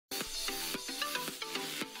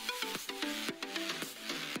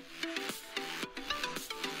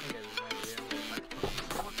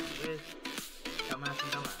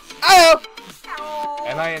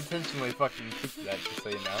intentionally fucking took that, just so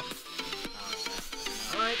you know.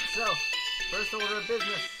 Alright, so, first order of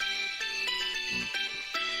business.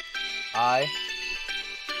 I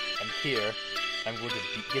am here. I'm going to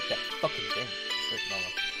get that fucking thing.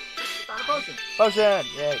 Found a potion. Potion!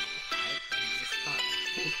 Yay!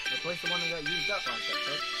 Replace the one that got used up on that,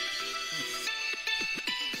 right?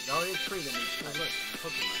 There's already a tree that needs to look.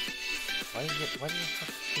 Pokemon. Why did you fucking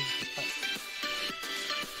change the fight?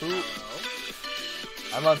 Who? Hello?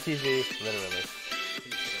 I'm on TV, literally.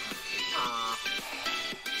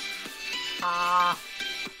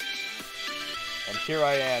 And here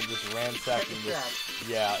I am, just ransacking this.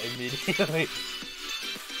 Yeah, immediately.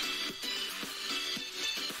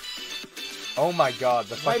 Oh my god,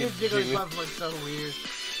 the Why fucking does Jigglypuff look so weird?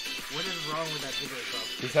 What is wrong with that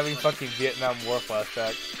Jigglypuff? He's having fucking Vietnam War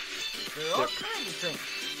flashback. There are all kinds of things.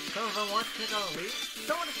 Some of them want to pick on a leaf.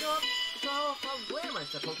 Some want to show off how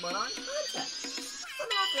glamorous their Pokemon are in contact.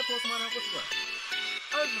 Some have their Pokemon out with work.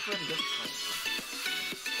 Others prefer to get fun.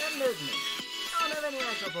 Then there's me. I don't have any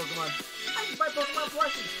actual Pokemon. I just buy Pokemon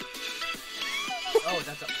plushies. Oh,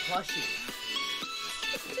 that's a plushie.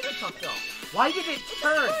 It's a Jigglypuff doll. Why did it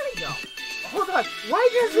turn? Hold on. Why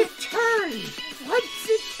does it turn? Why does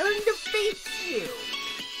it turn to face you?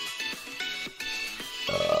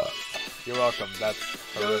 You're welcome. That's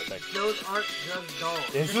horrific. Those aren't just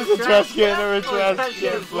dolls. Is this a trash can or a trash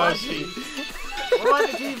can plushie? What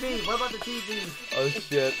about the TV? What about the TV? Oh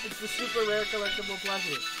shit. It's the super rare collectible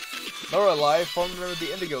plushie. Nora Live, former member of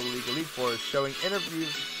the Indigo League Elite Four, is showing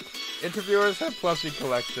interviewers her plushie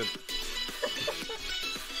collection.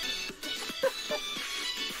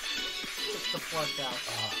 It's the plush house.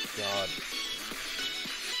 Oh god.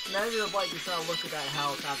 Now you're like you're trying to look at that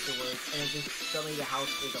house afterwards, and it just suddenly the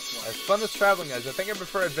house is a plush. As fun as traveling is, I think I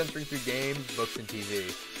prefer adventuring through games, books, and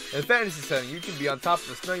TV. In a fantasy setting, you can be on top of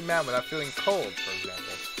a snowy mountain without feeling cold, for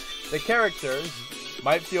example. The characters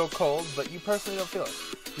might feel cold, but you personally don't feel it.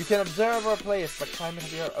 You can observe or play it, but climate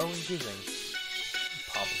of your own choosing.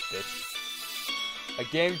 Pompous bitch. A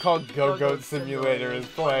game called Go-Goat Simulator is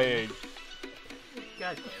playing.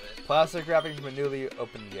 God damn it. Plastic wrapping from a newly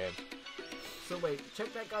opened game. So wait,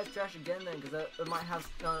 check that guy's trash again then, because it might have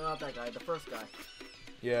no, not that guy, the first guy.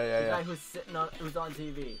 Yeah. The guy who's sitting on, who's on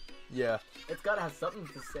TV. Yeah. It's gotta have something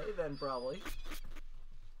to say then, probably.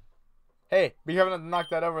 Hey, be careful not to knock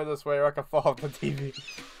that over this way, or I can fall off the TV.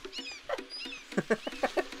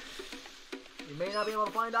 You may not be able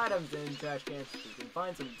to find items in trash cans, but you can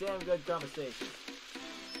find some damn good conversation.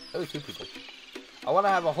 Oh, 2 people. I want to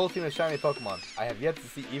have a whole team of shiny Pokemon. I have yet to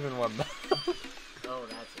see even one. Oh,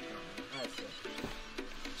 that's it. That's it.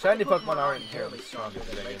 Shiny Pokemon aren't inherently stronger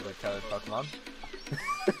than regular colored Pokemon.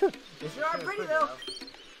 They sure are pretty though.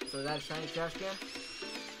 So that's shiny trash can?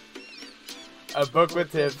 A book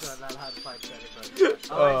with tips.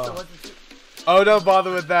 Alright, so what's the Oh, don't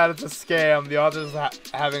bother with that. It's a scam. The author's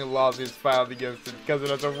having lawsuits filed against it because it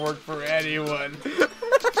doesn't work for anyone.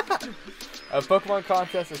 A Pokemon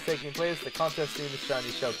contest is taking place. The contest theme is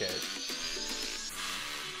Shiny Showcase.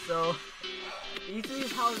 So, each of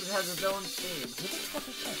these houses has its own theme.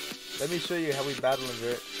 Let me show you how we battle in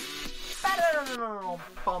it.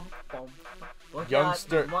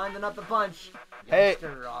 Youngster. Winding up the punch. Hey.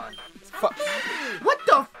 What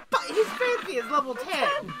the fuck? His fancy is level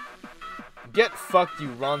 10. Get fucked, you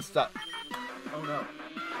Ron. Stop. Oh no.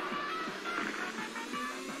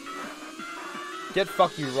 Get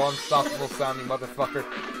fucked, you Ron. Stoppable sounding motherfucker.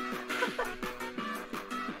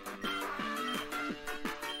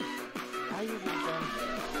 Why you being done?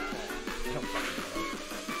 I don't fucking know.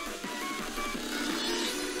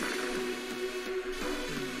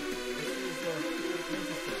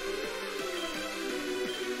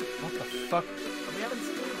 What the fuck? Are we having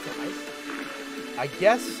skin twice? I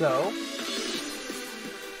guess so.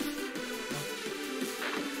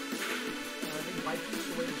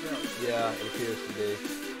 Yeah, it appears to be.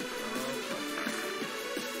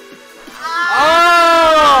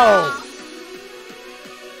 Oh!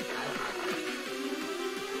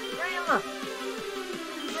 Grandma!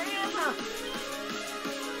 Grandma!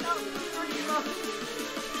 No, Grandma!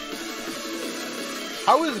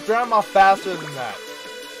 How is Grandma faster than that?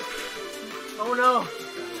 Oh no!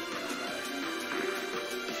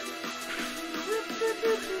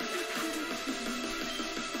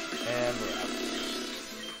 And we're out.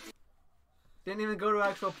 Didn't even go to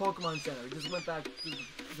actual Pokemon Center. We just went back to the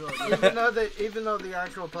door. even though the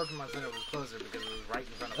actual Pokemon Center was closer because it was right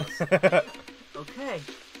in front of us. Okay,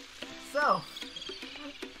 so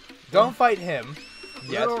don't fight him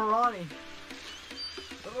yet. Little Ronnie.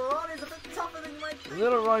 Little Ronnie's a bit tougher than you might think.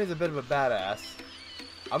 Little Ronnie's a bit of a badass.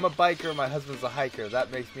 I'm a biker. My husband's a hiker.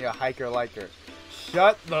 That makes me a hiker liker.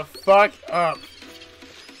 Shut the fuck up.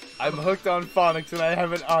 I'm hooked on phonics and I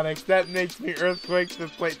have an onyx. That makes me earthquakes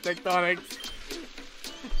with plate tectonics.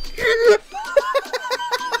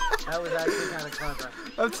 That was actually kind of clever.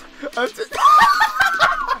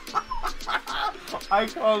 I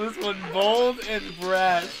call this one bold and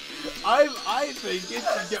brash. I think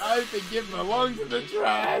it belongs in the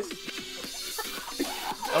trash.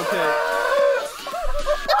 Okay.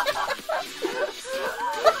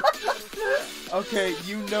 Okay,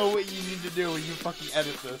 you know what you need to do when you fucking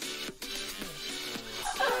edit this.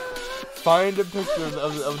 Find a picture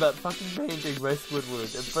of that fucking painting by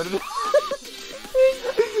Squidward and put it in.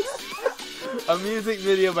 A music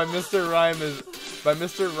video by Mr. Rhyme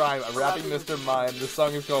rapping Mr. Mime. The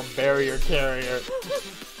song is called Barrier Carrier.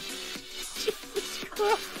 Jesus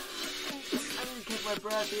Christ. I need to catch my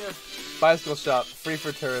breath here. Bicycle shop, free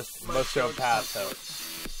for tourists, must show pass out.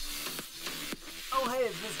 Oh, hey,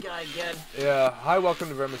 it's this guy again. Yeah, hi, welcome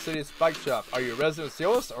to Vermont City's bike shop. Are you a resident of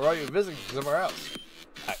Seolis or are you visiting somewhere else?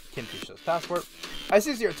 Kinty shows passport. I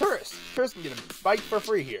see you're a tourist. Tourists can get a bike for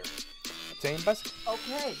free here. Obtain bicycle.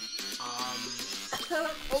 Okay.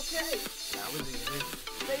 Okay. That was easy.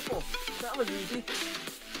 Staples. That was easy.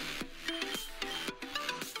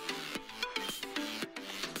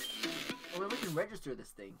 Well, we can register this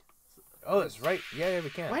thing. Oh, that's right. Yeah, we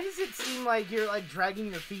can. Why does it seem like you're like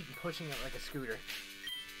dragging your feet and pushing it like a scooter?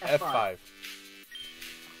 F5.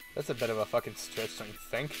 That's a bit of a fucking stretch, don't you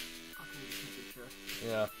think? Okay, just making sure.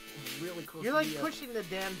 Yeah. Really close. You're to like the, pushing the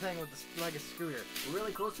damn thing with like a scooter.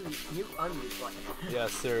 really close to the mute unmute button. Yeah,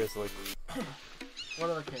 seriously. What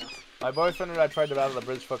other chaos? My boyfriend and I tried to battle the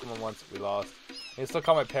bridge Pokemon once. We lost. He still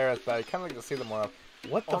call my parents, but I kind of like to see them more.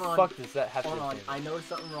 What the fuck does that have to do Hold on, with I noticed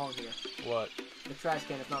something wrong here. What? The trash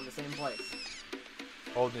can is not in the same place.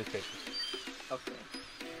 Old newspapers. Okay.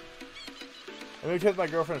 I moved here with my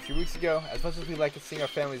girlfriend a few weeks ago. As much as we like seeing our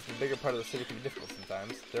families in a bigger part of the city can be difficult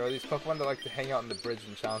sometimes, there are these Pokemon that like to hang out on the bridge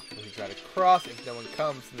and challenge people who try to cross. If no one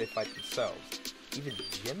comes, then they fight themselves. Even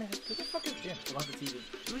Jim has... Who the fuck is Jim? Watch the TV.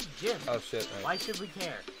 Who's Jim? Oh shit, right. Why should we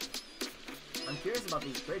care? I'm curious about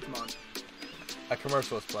these Bridgemon. A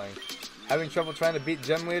commercial is playing. Having trouble trying to beat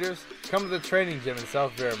gym leaders? Come to the training gym in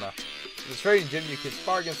South Verma. In the training gym, you can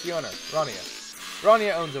spar against the owner, Rania.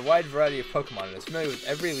 Rania owns a wide variety of Pokemon and is familiar with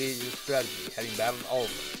every leader's strategy, having battled all of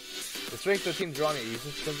them. The strength of Team Rania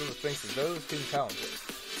uses depends on the strength of those team challenges.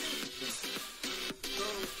 So,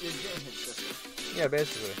 your gym hit system. Yeah,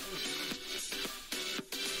 basically.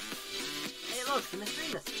 Hey, look, the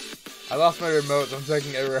Mistreamus. I lost my remote, so I'm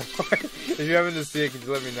checking everywhere. If you happen to see it, can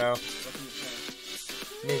you let me know? What's in the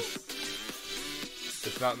trash? Miss.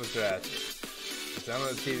 It's not in the trash. It's not on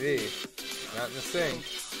the TV. Not in the sink.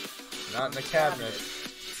 Not in the cabinet.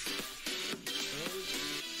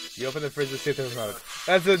 You open the fridge to see if there's remote.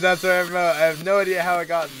 That's our remote. I have no idea how it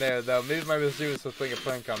got in there, though. Maybe my mischievous was playing a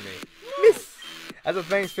prank on me. Miss! As a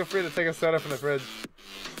thanks, feel free to take a soda from the fridge.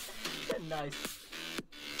 Nice.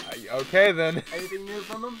 Okay, then. Anything new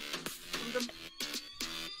from them?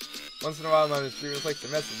 Once in a while, my mischievous likes to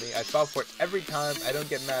mess with me. I fall for it every time. I don't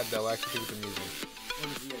get mad, though. I actually think it's amusing.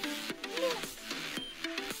 What is it?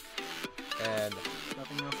 And...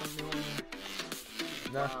 Nothing else on new one?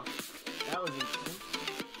 no. Wow. That was interesting.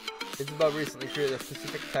 Isabel recently created a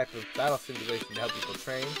specific type of battle simulation to help people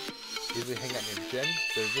train. Usually hang out near gym.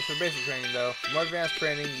 There's just for basic training though. For more advanced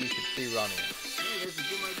training, you should see Ronnie. Hey, there's a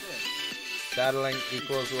gym right there. Battling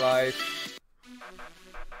equals life.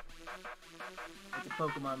 It's a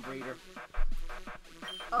Pokemon breeder.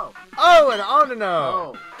 Oh. Oh, an Audino!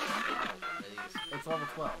 Oh. It's level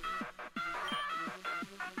 12.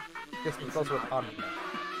 Yes, it's also an Audino.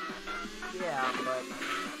 Yeah, but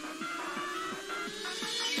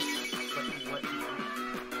what?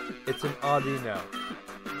 It's an Audino.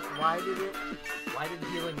 Why did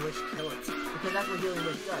Healing Wish kill it? Because that's what Healing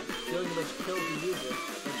Wish does. Healing Wish kills the user,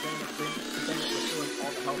 and then it restores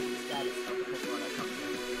all the health and status of the Pokemon that comes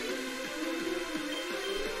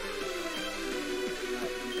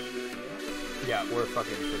in. Yeah, we're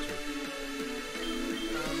fucking switching.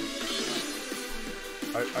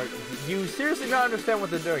 Are you seriously not understand what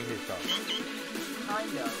they're doing here, Sean?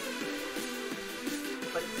 Kind of.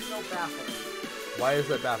 But it's so baffling. Why is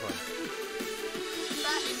that baffling?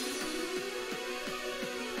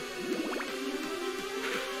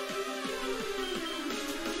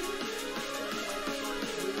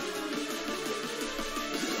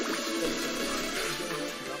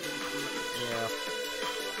 Yeah.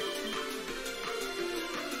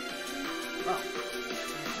 Oh.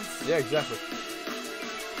 Yeah, exactly.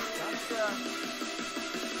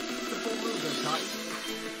 That's the full move there, Todd.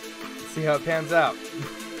 See how it pans out.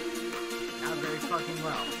 Not very fucking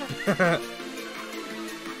well.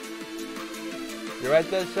 You right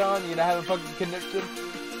there, Sean? You not have a fucking connection?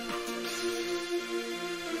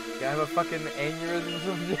 You have a fucking aneurysm or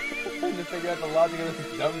something? Trying to figure out the logic of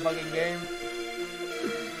this dumb fucking game?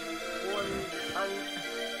 Boy,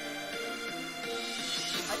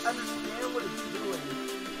 I understand what it's doing,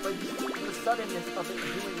 but the suddenness of it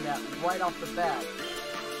doing that right off the bat.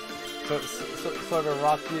 So sort of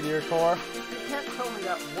rocked you to your core? You can't tell me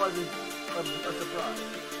that wasn't a surprise.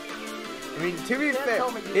 I mean, to be You can't fair,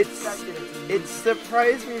 tell me you it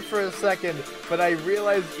surprised me for a second, but I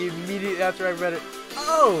realized immediately after I read it,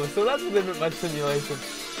 oh, so that's Limit My Simulation.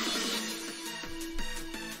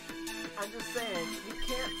 I'm just saying, you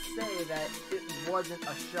can't say that it wasn't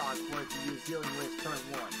a shock for it to use Healing Wave turn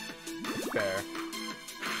 1. Fair.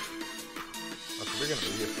 Oh, so we're gonna be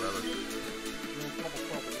here forever.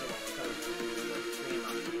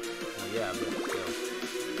 Well, yeah, but still.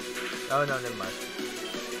 Oh, no, never mind.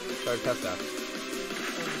 Sorry, test out.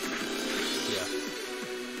 Yeah.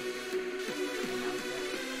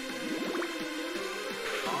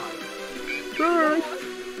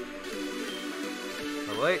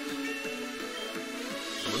 Level 8.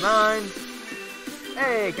 Level 9.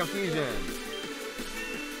 Hey, confusion.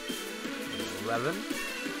 11.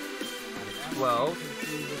 12.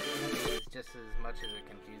 Just as much as it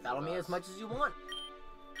confuses Battle me us. as much as you want.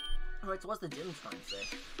 Alright, so what's the gym trying to say?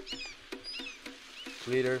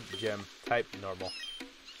 Leader, gym, type, normal.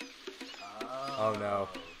 Oh, no.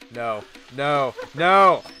 No. No.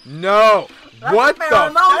 No. No! What the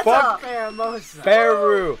Pheromosa! fuck? Pheromosa.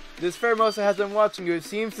 Faru! This Pheromosa has been watching you. It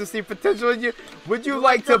seems to see potential in you. Would you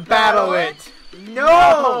like to battle it?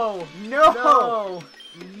 No! No! No!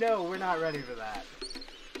 No, we're not ready for that.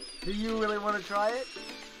 Do you really want to try it?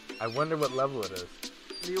 I wonder what level it is.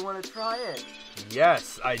 Do you want to try it?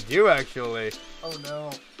 Yes, I do actually. Oh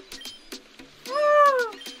no.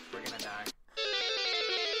 We're gonna die.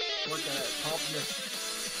 What the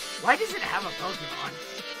confidence? Why does it have a Pokemon?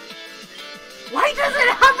 Why does it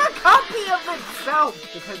have a copy of itself?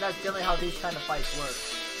 Because that's generally how these kind of fights work.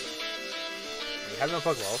 You have no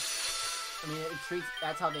Pokeball. I mean, it treats.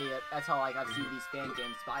 That's how like I've seen these fan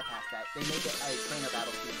games bypass that. They make it a trainer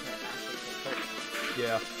battle so you can't actually take Pokemon.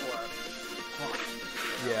 Yeah. Or Claw.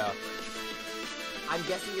 Yeah. I'm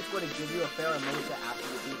guessing it's going to give you a Pheromosa after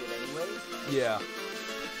you beat it anyways. Yeah.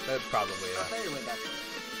 Probably, yeah. Fairy Wind, that's it.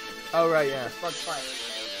 Oh, right, yeah. Bug Fight.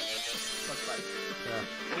 Bug Fight. Yeah.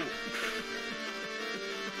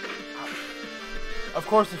 Ouch. Of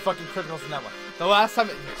course, there's fucking criticals in that one. The last time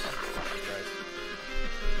it.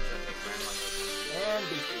 And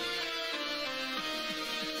Beastie.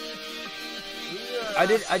 I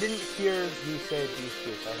didn't hear you say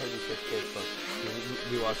Beastie. I heard you say Facebook.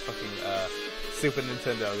 We watched fucking Super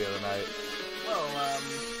Nintendo the other night. Well,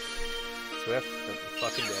 Swift,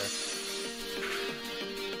 fucking there.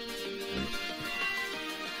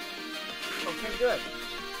 okay, good.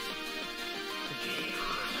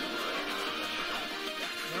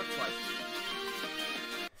 Not twice.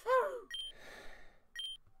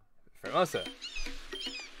 Pheromosa.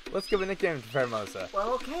 Let's give a nickname to Pheromosa.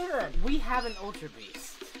 Well, okay then. We have an Ultra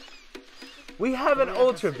Beast. We have an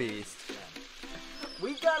Ultra Beast.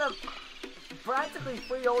 We got a practically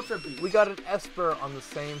free Ultra Beast. We got an Esper on the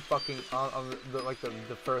same fucking on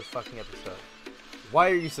the first fucking episode. Why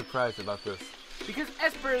are you surprised about this? Because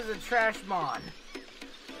Esper is a trash mon.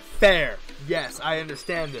 Fair. Yes, I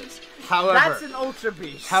understand this. However, That's an Ultra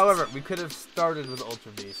Beast. However, we could have started with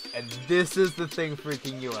Ultra Beast, and this is the thing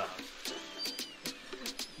freaking you out.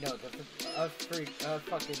 No, us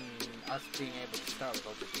being able to start with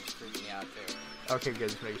Ultra Beast freaked me out too. Okay, good.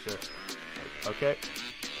 Just make sure. Okay.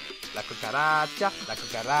 La cucaracha,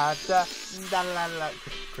 da la la.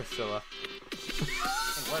 Priscilla.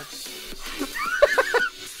 It works.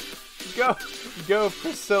 Go,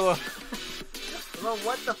 Priscilla. Well,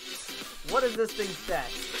 what is this thing set?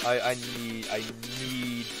 I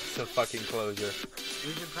need some fucking closure.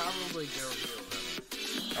 We should probably go heal them.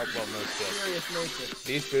 Oh, well, no shit. Serious nature.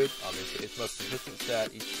 These boots, obviously, it's the most consistent stat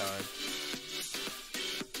each time.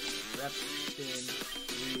 Rep, spin,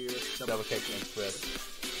 rear, Double kick and twist.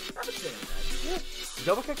 Rep spin is bad. Yeah.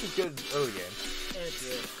 Double kick is good early game. And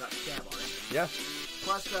it's got stab on it. Yeah.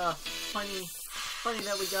 Plus, funny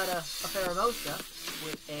that we got a Pheromosa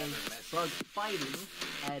with a bug fighting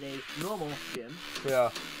at a normal gym. Yeah.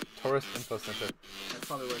 Tourist Info Center. That's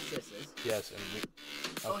probably where Sis is. Yes, and we...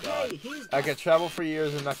 Oh, God. hey, he's I could travel for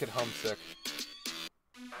years and not get homesick.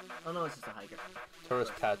 Oh no, it's just a hiker.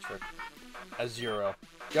 Tourist Patrick. Azuro.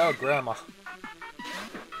 Go, Grandma.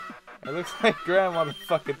 It looks like Grandma the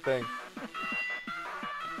fucking thing.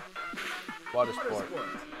 Water sport.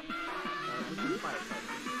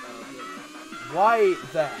 Why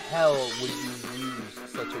the hell would you use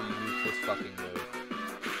such a useless fucking move.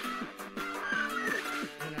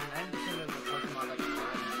 You know, I'm just thinking of the Pokemon like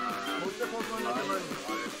Most of the Pokemon that can learn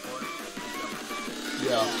water sport.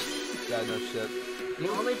 Yeah. Yeah, no shit. the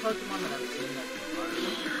only Pokemon that I've seen that can learn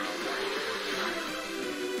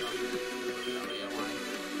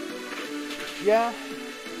Yeah.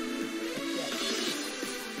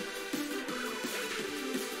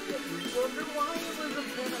 Wonder why it was a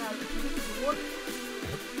 10 out of 20.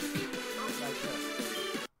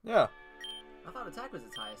 Yeah. I thought attack was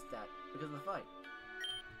its highest stat because of the fight.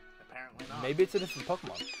 apparently not. Maybe it's a different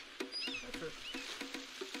Pokemon. That's true.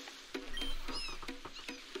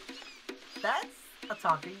 That's a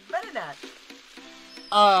talking Venonat.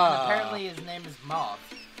 And apparently his name is Moth.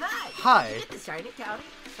 Hi! Hi. Get the shiny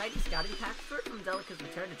scouting passport from Delica's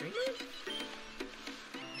return to Dreamland?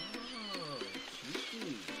 Oh,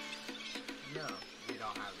 cheeky. No. We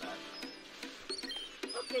don't have that.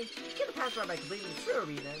 Okay, get a passport by completing the True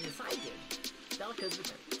Arena in the side game. Delica's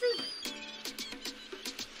return to Dreamland.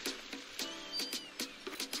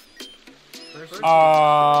 First,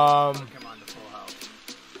 Pokemon to full health.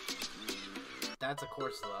 That's a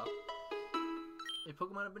Corsola. Your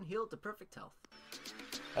Pokemon have been healed to perfect health.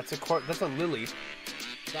 That's a Lily.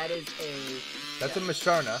 That is a... That's a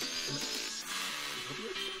Masharna.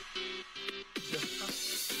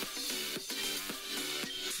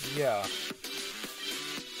 Yeah.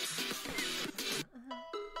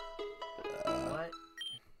 What?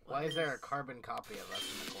 Why is there a carbon copy of us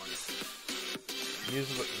in the corner?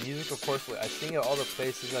 Musical course. I sing at all the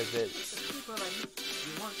places like this. The people that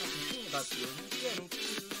you want something to about you, and you're getting to...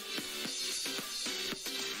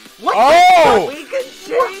 What? Oh! We can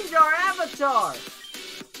change our avatar!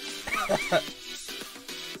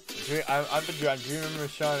 I'm dreaming of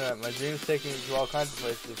Masharna. My dreams taking me to all kinds of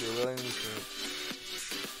places if you're willing to.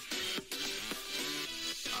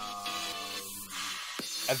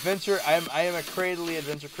 Adventure. I am a cradly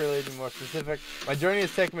adventure creator to be more specific. My journey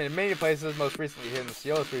has taken me to many places, most recently here in the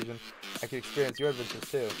Cielos region. I can experience your adventures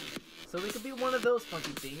too. So we could be one of those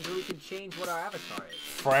funky things, or we can change what our avatar is.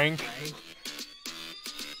 Frank.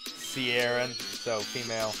 Sierran, so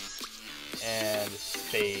female. And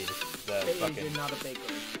Spade, the Spade, fucking... you're not a baker.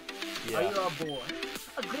 Yeah. Are you a boy?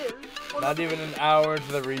 A grill? Or Not a even an hour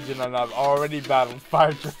into the region and I've already battled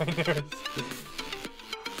 5 trainers.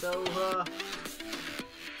 So,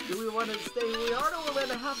 do we want to stay where we are, or we're going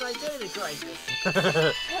to have an identity crisis? I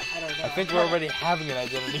don't know. I think we're already having an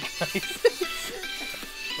identity crisis.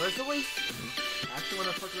 Personally, I actually want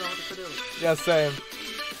to fuck around with the Fidelity. Yeah, same.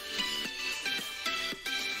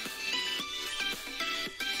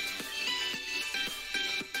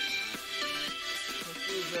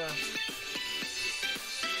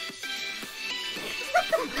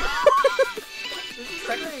 This is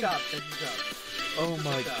Check the great. shop, check the shop. Oh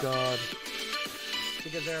my god.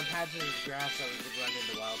 Because there are patches of grass that we could run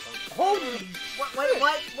into wild Pokemon. Holy! What? Wait!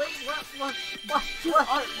 What?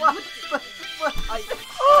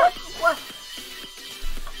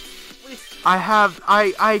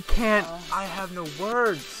 I can't, I have no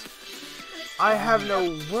words. I have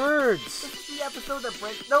no words. This is the episode that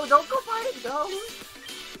breaks. No, don't go fighting those.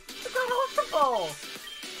 Look how comfortable.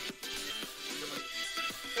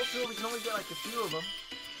 Hopefully, we can only get like a few of them.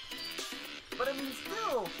 But I mean,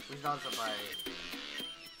 still. He's not surprised.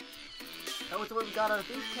 That was what we got our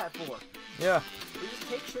thief cat for. Yeah. We just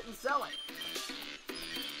take shit and sell it.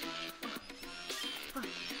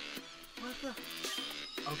 What the?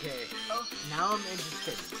 Okay, Oh. now I'm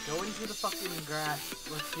interested. Go into the fucking grass.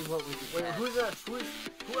 Let's see what we can Wait, catch.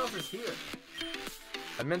 who else is here?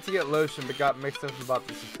 I meant to get lotion but got mixed up and bought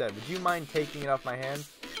this instead. Would you mind taking it off my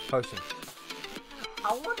hands? Potion.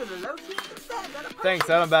 I wanted a lotion instead. Thanks,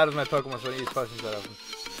 I don't battle my Pokemon so I don't use potions that often.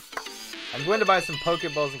 I'm going to buy some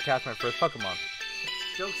Pokeballs and catch my first Pokemon.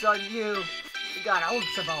 Joke's on you. We got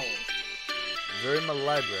Ultra Balls. They're in my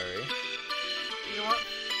library. You know what?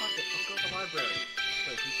 Fuck it. Let's go to the library.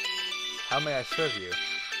 Wait, How may I serve you?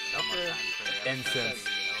 Almost time for the episode Incense. to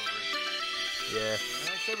be over. Yeah.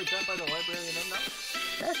 Can I say we jump by the library and then no?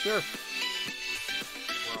 Yeah, sure.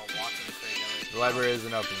 We're all walking straight The library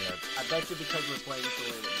isn't open yet. I bet you because we're playing so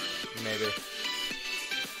late at night. Maybe.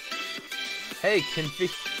 Hey, Kinfi.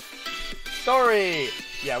 Story!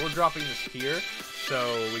 Yeah, we're dropping this here, so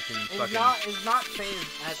we can fucking... It's not phased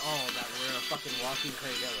at all that we're a fucking walking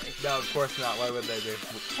Craigilly. No, of course not. Why would they be?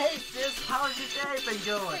 Hey sis, how's your day been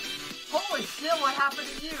going? Holy shit, what happened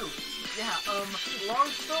to you? Yeah, long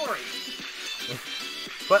story.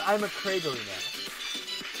 But I'm a Cradley now.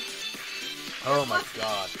 Oh my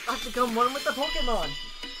god. I've become one with the Pokemon.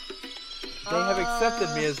 They have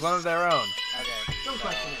accepted me as one of their own. Okay, Don't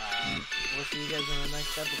question it. we'll see you guys in the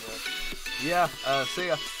next episode. Yeah, see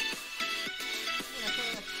ya.